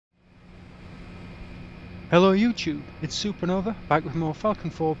Hello YouTube, it's Supernova, back with more Falcon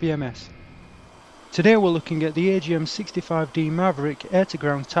 4 BMS. Today we're looking at the AGM65D Maverick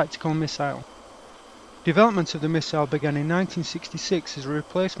air-to-ground tactical missile. Development of the missile began in 1966 as a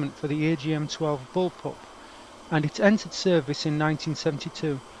replacement for the AGM-12 Bullpup, and it entered service in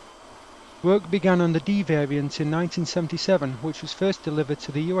 1972. Work began on the D variant in 1977, which was first delivered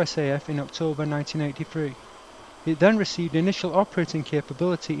to the USAF in October 1983. It then received initial operating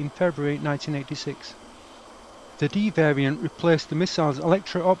capability in February 1986. The D variant replaced the missile's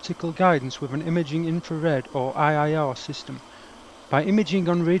electro-optical guidance with an imaging infrared or IIR system. By imaging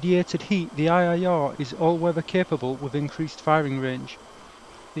on radiated heat, the IIR is all-weather capable with increased firing range.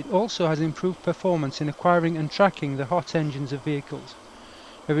 It also has improved performance in acquiring and tracking the hot engines of vehicles.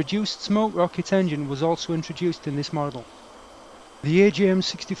 A reduced smoke rocket engine was also introduced in this model. The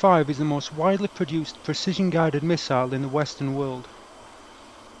AGM65 is the most widely produced precision-guided missile in the Western world.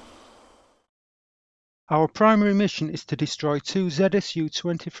 Our primary mission is to destroy two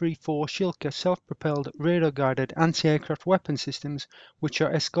ZSU-23-4 Shilka self-propelled radar-guided anti-aircraft weapon systems which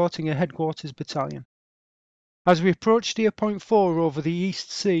are escorting a headquarters battalion. As we approach steer point 4 over the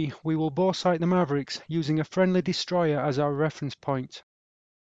East Sea, we will boresight the Mavericks using a friendly destroyer as our reference point.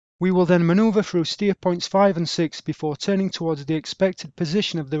 We will then maneuver through steer points 5 and 6 before turning towards the expected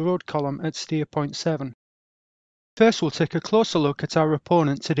position of the road column at steer point 7. First, we'll take a closer look at our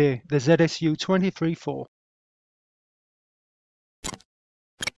opponent today, the ZSU-23-4.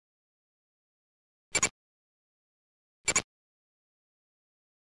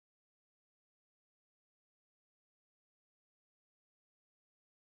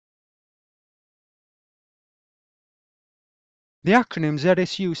 The acronym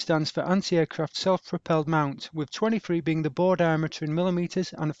ZSU stands for Anti-Aircraft Self-Propelled Mount, with 23 being the bore diameter in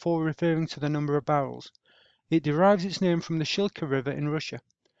millimeters and 4 referring to the number of barrels. It derives its name from the Shilka River in Russia.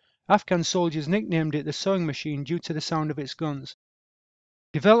 Afghan soldiers nicknamed it the sewing machine due to the sound of its guns.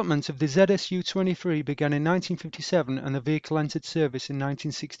 Development of the ZSU-23 began in 1957 and the vehicle entered service in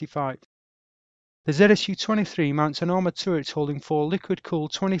 1965. The ZSU-23 mounts an armoured turret holding 4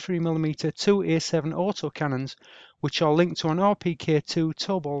 liquid-cooled 23mm 2A7 autocannons which are linked to an RPK-2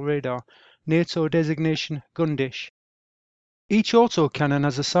 towball radar, NATO designation gun dish. Each autocannon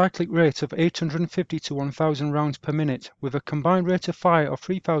has a cyclic rate of 850 to 1000 rounds per minute, with a combined rate of fire of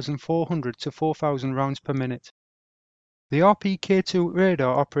 3400 to 4000 rounds per minute. The RPK-2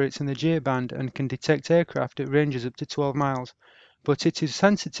 radar operates in the J-band and can detect aircraft at ranges up to 12 miles, but it is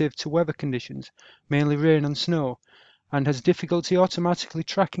sensitive to weather conditions, mainly rain and snow, and has difficulty automatically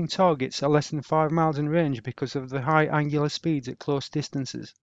tracking targets at less than 5 miles in range because of the high angular speeds at close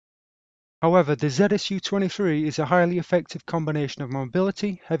distances. However, the ZSU-23 is a highly effective combination of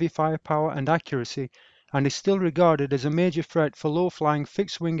mobility, heavy firepower and accuracy, and is still regarded as a major threat for low-flying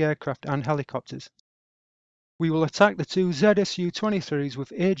fixed-wing aircraft and helicopters. We will attack the two ZSU-23s with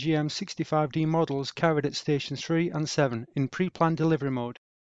AGM65D models carried at stations 3 and 7 in pre-planned delivery mode.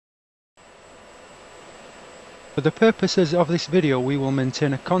 For the purposes of this video, we will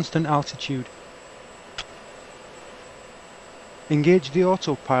maintain a constant altitude. Engage the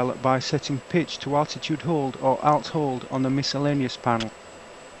autopilot by setting pitch to altitude hold or alt hold on the miscellaneous panel.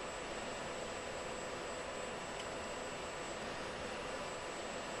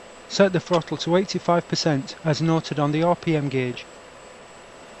 Set the throttle to 85% as noted on the RPM gauge.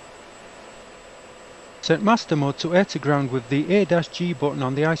 Set master mode to air to ground with the A-G button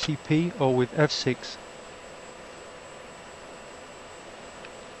on the ICP or with F6.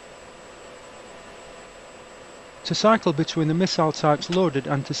 To cycle between the missile types loaded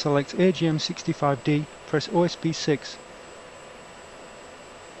and to select AGM65D, press OSB 6.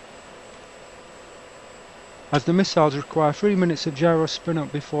 As the missiles require 3 minutes of gyro spin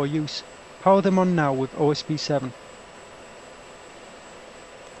up before use, power them on now with OSB 7.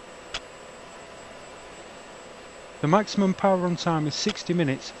 The maximum power on time is 60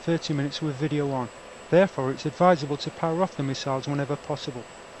 minutes, 30 minutes with video on. Therefore, it's advisable to power off the missiles whenever possible.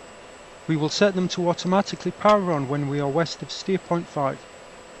 We will set them to automatically power on when we are west of steer point 5.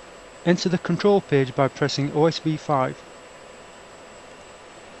 Enter the control page by pressing OSB 5.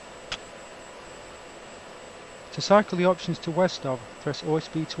 To cycle the options to west of, press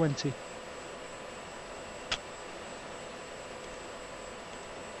OSB 20.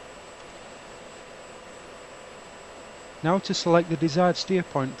 Now to select the desired steer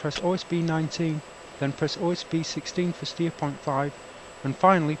point, press OSB 19, then press OSB 16 for steer point 5, and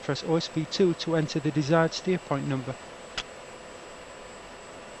finally press OSB 2 to enter the desired steer point number.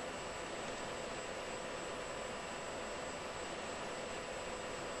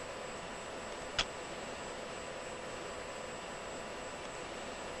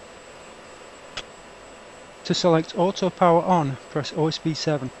 To select Auto Power On, press OSB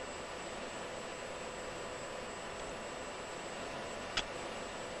 7.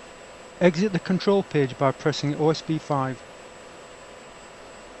 Exit the control page by pressing OSB 5.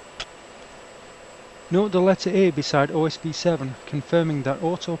 Note the letter A beside OSB 7, confirming that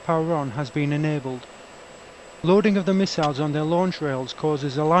Auto Power On has been enabled. Loading of the missiles on their launch rails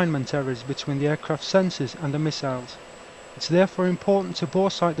causes alignment errors between the aircraft sensors and the missiles. It's therefore important to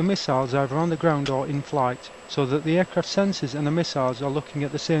boresight the missiles either on the ground or in flight, so that the aircraft sensors and the missiles are looking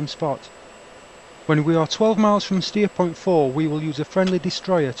at the same spot. When we are 12 miles from steer point 4, we will use a friendly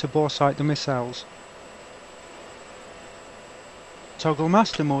destroyer to boresight the missiles. Toggle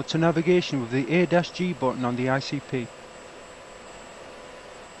master mode to navigation with the A-G button on the ICP.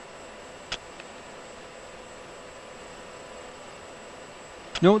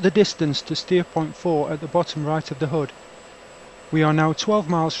 Note the distance to steer point 4 at the bottom right of the HUD. We are now 12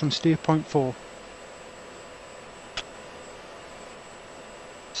 miles from steer point 4.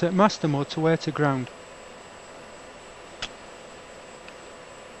 Set master mode to air to ground.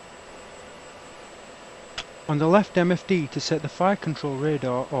 On the left MFD to set the fire control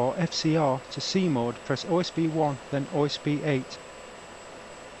radar or FCR to C mode, press OSB 1 then OSB 8.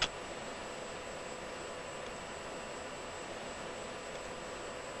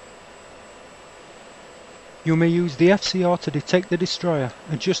 You may use the FCR to detect the destroyer,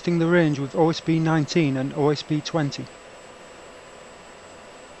 adjusting the range with OSB 19 and OSB 20.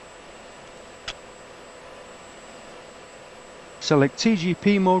 Select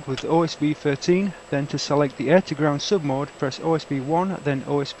TGP mode with OSB 13, then to select the air to ground sub-mode, press OSB 1 then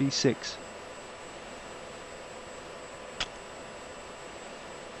OSB 6.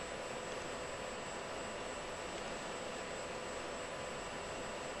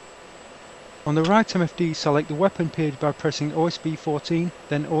 On the right MFD, select the weapon page by pressing OSB 14,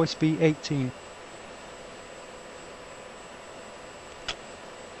 then OSB 18.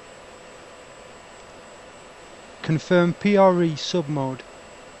 Confirm PRE sub-mode.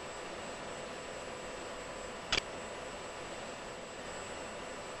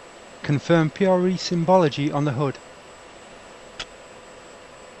 Confirm PRE symbology on the HUD.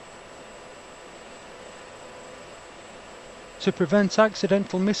 To prevent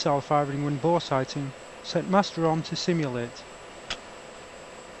accidental missile firing when boresighting, set master on to simulate.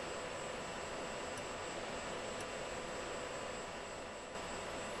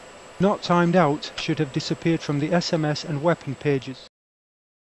 Not timed out should have disappeared from the SMS and weapon pages.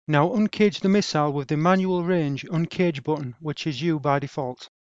 Now uncage the missile with the manual range uncage button, which is U by default.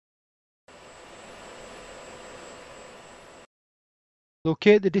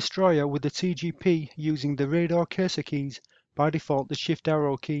 Locate the destroyer with the TGP using the radar cursor keys, by default the shift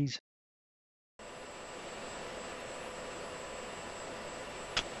arrow keys.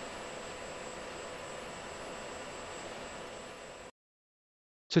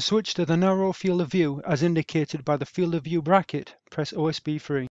 To switch to the narrow field of view as indicated by the field of view bracket, press OSB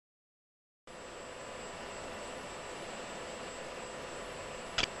 3.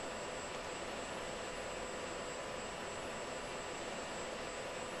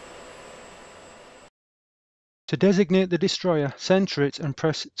 To designate the destroyer, center it and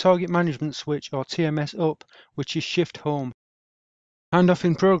press Target Management Switch or TMS Up, which is Shift Home. Handoff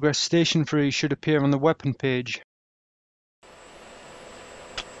in Progress Station 3 should appear on the weapon page.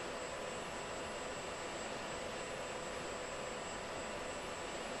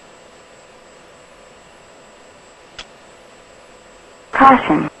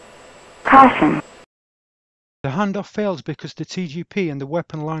 Caution. Caution. The handoff fails because the TGP and the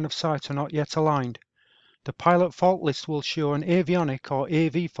weapon line of sight are not yet aligned. The pilot fault list will show an avionic or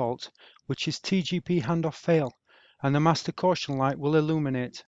AV fault, which is TGP handoff fail, and the master caution light will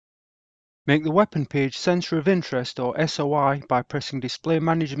illuminate. Make the weapon page Center of Interest or SOI by pressing Display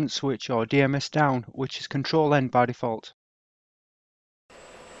Management Switch or DMS down, which is Control N by default.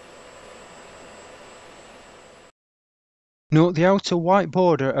 Note the outer white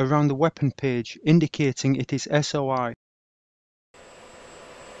border around the weapon page, indicating it is SOI.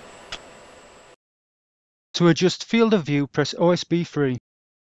 To adjust field of view, press OSB 3.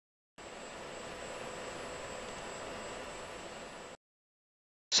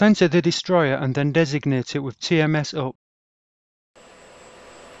 Center the destroyer and then designate it with TMS Up.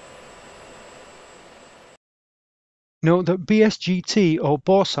 Note that BSGT or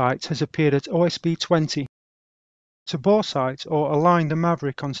boresight has appeared at OSB 20. To boresight or align the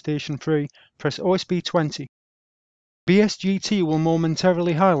Maverick on Station 3, press OSB 20. BSGT will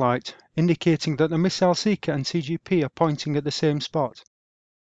momentarily highlight, indicating that the missile seeker and TGP are pointing at the same spot.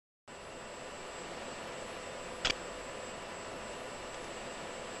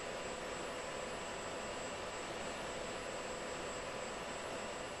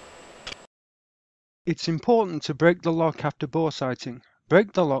 It's important to break the lock after boresighting.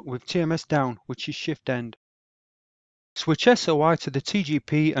 Break the lock with TMS down, which is shift end. Switch SOI to the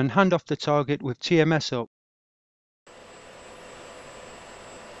TGP and hand off the target with TMS up.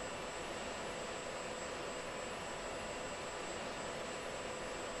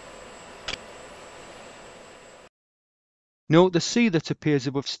 Note the C that appears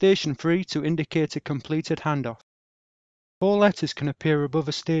above station 3 to indicate a completed handoff. 4 letters can appear above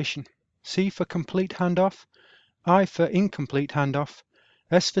a station. C for complete handoff, I for incomplete handoff,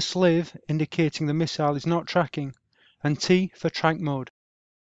 S for slave indicating the missile is not tracking, and T for track mode.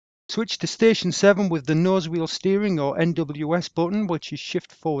 Switch to station 7 with the nose wheel steering or NWS button, which is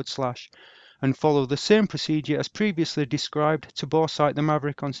shift / and follow the same procedure as previously described to boresight the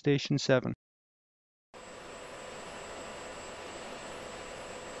Maverick on station 7.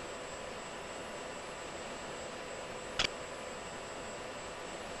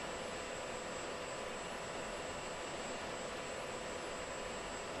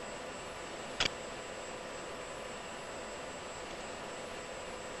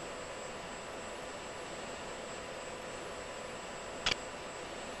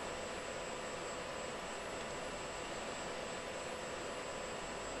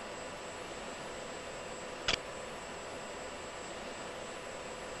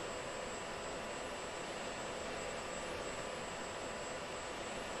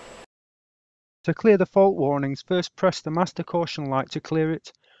 To clear the fault warnings, first press the master caution light to clear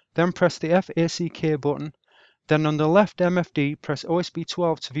it, then press the FACK button, then on the left MFD press OSB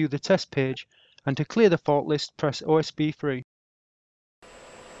 12 to view the test page, and to clear the fault list press OSB 3.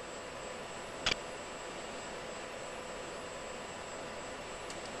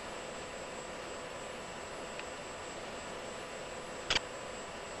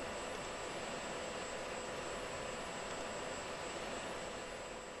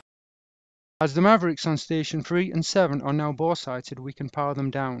 As the Mavericks on station 3 and 7 are now boresighted, we can power them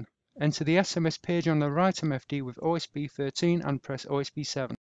down. Enter the SMS page on the right MFD with OSB 13 and press OSB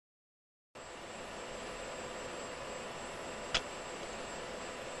 7.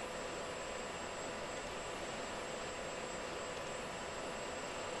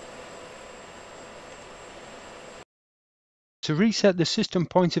 To reset the system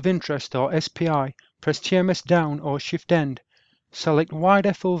point of interest or SPI, press TMS down or shift end. Select wide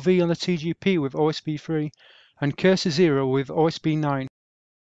FOV on the TGP with OSB 3 and cursor 0 with OSB 9.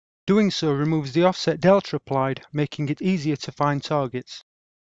 Doing so removes the offset delta applied, making it easier to find targets.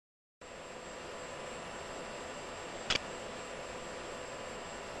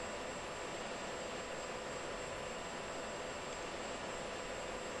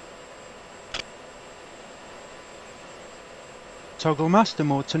 Toggle master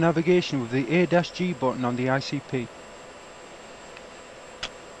mode to navigation with the A-G button on the ICP.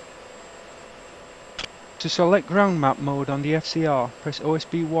 To select ground map mode on the FCR, press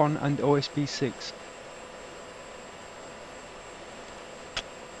OSB 1 and OSB 6.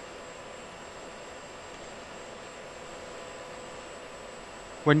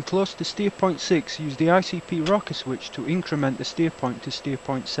 When close to steer point 6, use the ICP rocker switch to increment the steer point to steer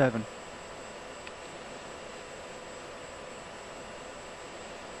point 7.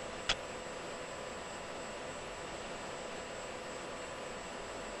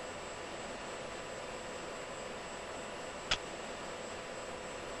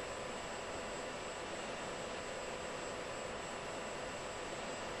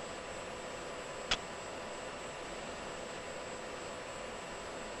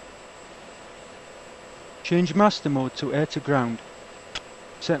 Change master mode to air to ground.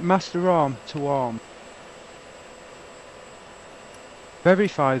 Set master arm to arm.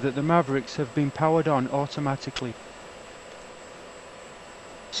 Verify that the Mavericks have been powered on automatically.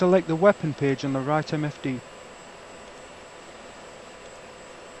 Select the weapon page on the right MFD.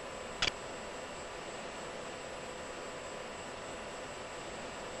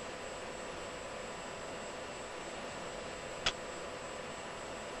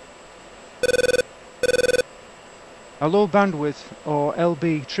 A low bandwidth or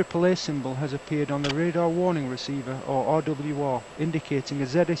LB AAA symbol has appeared on the radar warning receiver or RWR, indicating a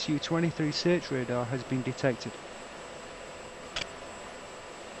ZSU-23 search radar has been detected.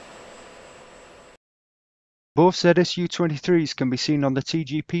 Both ZSU-23s can be seen on the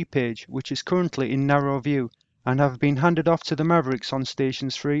TGP page, which is currently in narrow view, and have been handed off to the Mavericks on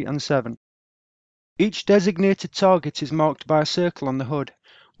stations 3 and 7. Each designated target is marked by a circle on the HUD,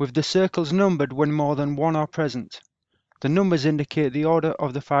 with the circles numbered when more than one are present. The numbers indicate the order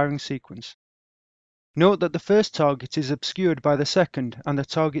of the firing sequence. Note that the first target is obscured by the second and the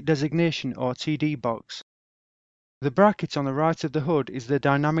target designation or TD box. The bracket on the right of the hood is the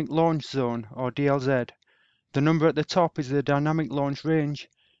Dynamic Launch Zone, or DLZ. The number at the top is the Dynamic Launch Range,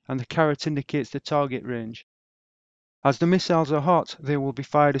 and the caret indicates the target range. As the missiles are hot, they will be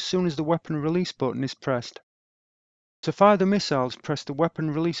fired as soon as the weapon release button is pressed. To fire the missiles, press the weapon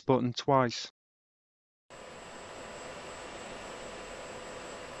release button twice.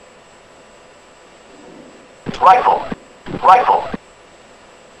 Rifle. Rifle.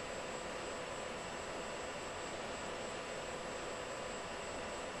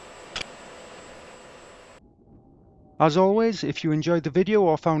 As always, if you enjoyed the video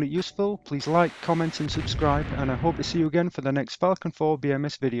or found it useful, please like, comment and subscribe, and I hope to see you again for the next Falcon 4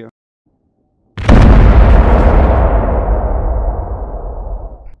 BMS video.